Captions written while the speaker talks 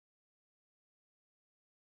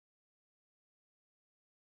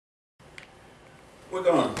We're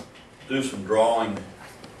going to do some drawing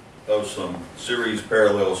of some series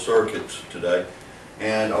parallel circuits today,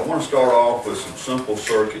 and I want to start off with some simple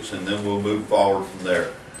circuits and then we'll move forward from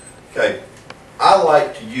there. Okay, I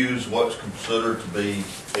like to use what's considered to be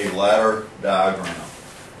a ladder diagram.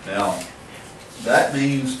 Now that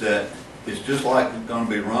means that it's just like it's going to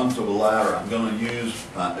be rungs of a ladder. I'm going to use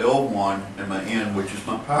my L1 and my N, which is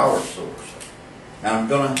my power source, and I'm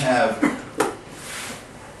going to have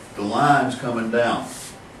the lines coming down.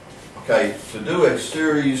 Okay, to do a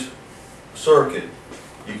series circuit,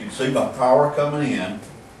 you can see my power coming in.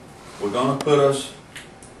 We're going to put us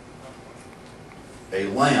a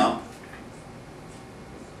lamp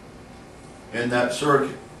in that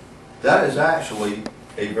circuit. That is actually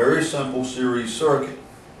a very simple series circuit,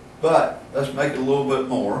 but let's make it a little bit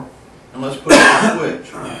more and let's put a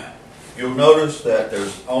switch. You'll notice that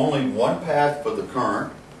there's only one path for the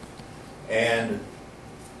current, and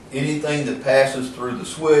anything that passes through the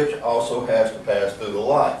switch also has to pass through the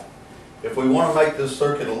light. If we want to make this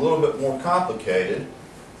circuit a little bit more complicated,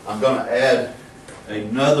 I'm going to add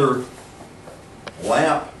another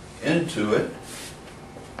lamp into it.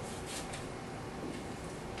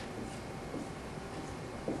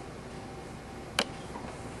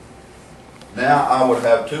 Now I would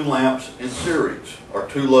have two lamps in series, or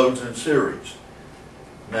two loads in series.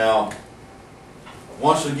 Now,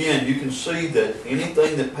 once again, you can see that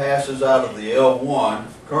anything that passes out of the L1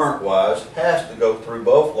 current-wise has to go through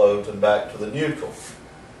both loads and back to the neutral.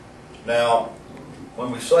 Now, when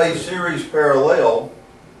we say series parallel,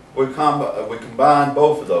 we combine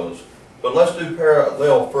both of those. But let's do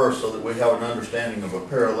parallel first so that we have an understanding of a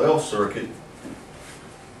parallel circuit.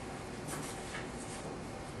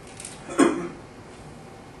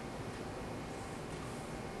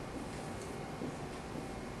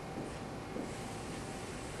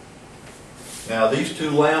 Now these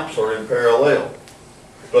two lamps are in parallel,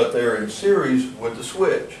 but they're in series with the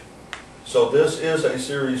switch. So this is a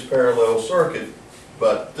series parallel circuit,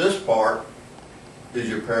 but this part is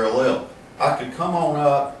your parallel. I could come on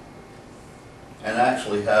up and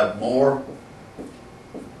actually have more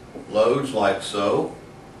loads like so.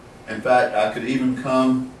 In fact, I could even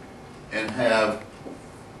come and have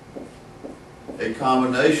a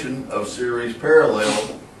combination of series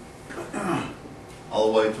parallel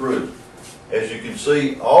all the way through. As you can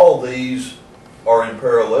see, all these are in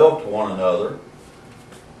parallel to one another.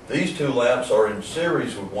 These two lamps are in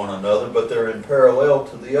series with one another, but they're in parallel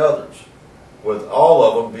to the others, with all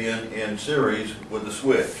of them being in series with the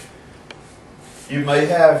switch. You may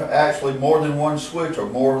have actually more than one switch or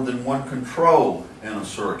more than one control in a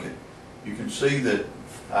circuit. You can see that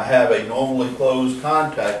I have a normally closed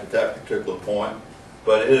contact at that particular point,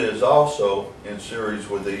 but it is also in series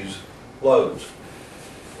with these loads.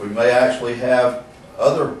 We may actually have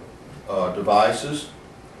other devices.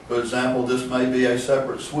 For example, this may be a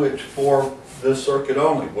separate switch for this circuit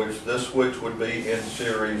only, which this switch would be in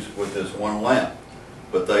series with this one lamp.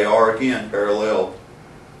 But they are, again, parallel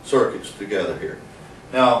circuits together here.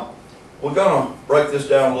 Now, we're going to break this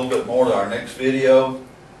down a little bit more in our next video,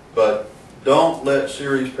 but don't let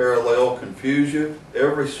series parallel confuse you.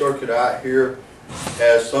 Every circuit out here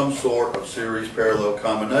has some sort of series parallel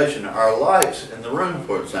combination. Our lights in the room,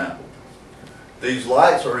 for example, these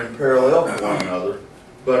lights are in parallel to one another,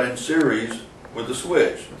 but in series with the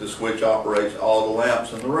switch. The switch operates all the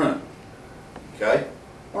lamps in the room. Okay?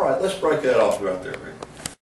 All right, let's break that off right there, Rick.